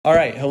All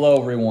right, hello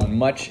everyone.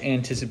 Much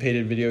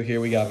anticipated video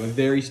here. We got a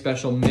very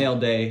special mail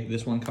day.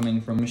 This one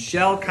coming from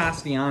Michelle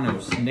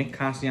Castellanos, Nick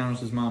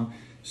Castellanos' mom.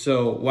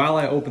 So while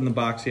I open the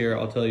box here,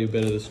 I'll tell you a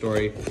bit of the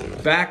story.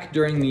 Back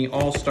during the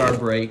All-Star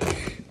break,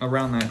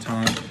 around that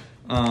time,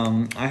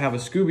 I have a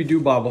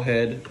Scooby-Doo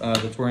Bobblehead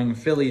that's wearing a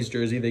Phillies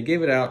jersey. They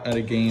gave it out at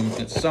a game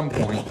at some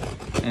point,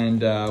 and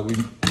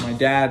my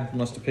dad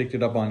must have picked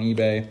it up on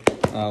eBay.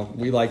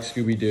 We like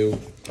Scooby-Doo,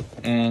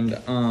 and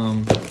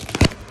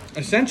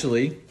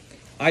essentially,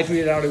 I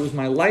tweeted out it was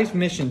my life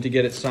mission to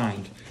get it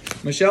signed.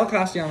 Michelle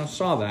Castellanos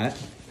saw that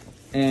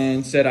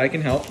and said I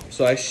can help,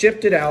 so I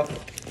shipped it out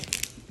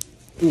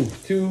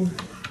to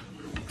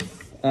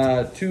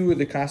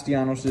the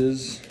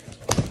Castellanoses,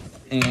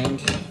 and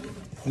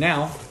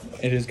now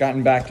it has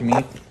gotten back to me.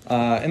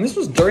 And this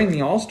was during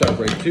the All-Star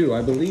break too.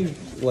 I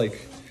believe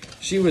like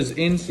she was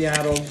in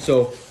Seattle.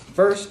 So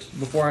first,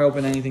 before I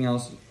open anything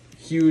else,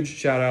 huge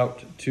shout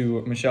out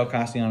to Michelle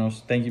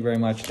Castellanos. Thank you very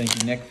much. Thank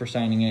you, Nick, for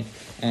signing it.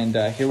 And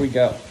here we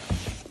go.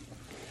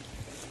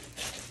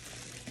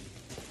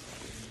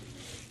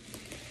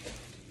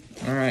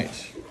 All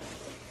right.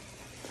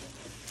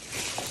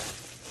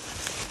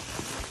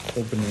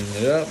 Opening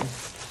it up.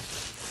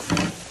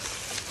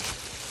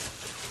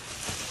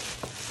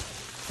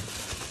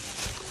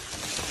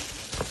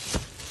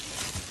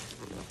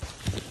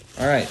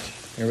 All right,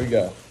 here we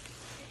go.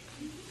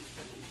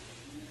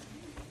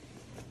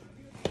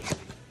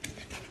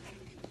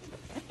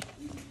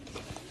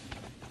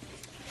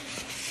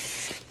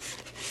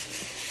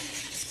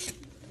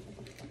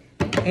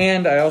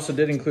 And I also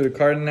did include a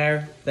card in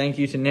there. Thank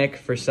you to Nick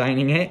for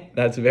signing it.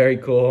 That's very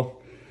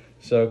cool.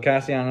 So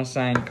Castellanos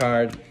signed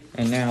card.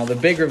 And now the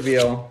big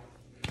reveal.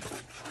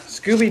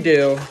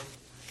 Scooby-Doo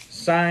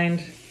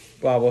signed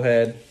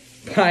bobblehead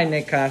by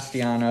Nick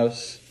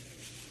Castellanos.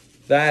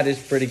 That is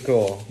pretty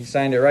cool. He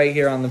signed it right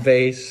here on the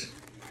base.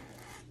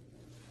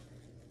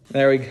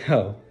 There we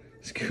go.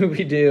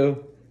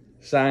 Scooby-Doo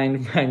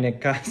signed by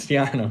Nick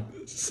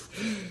Castellanos.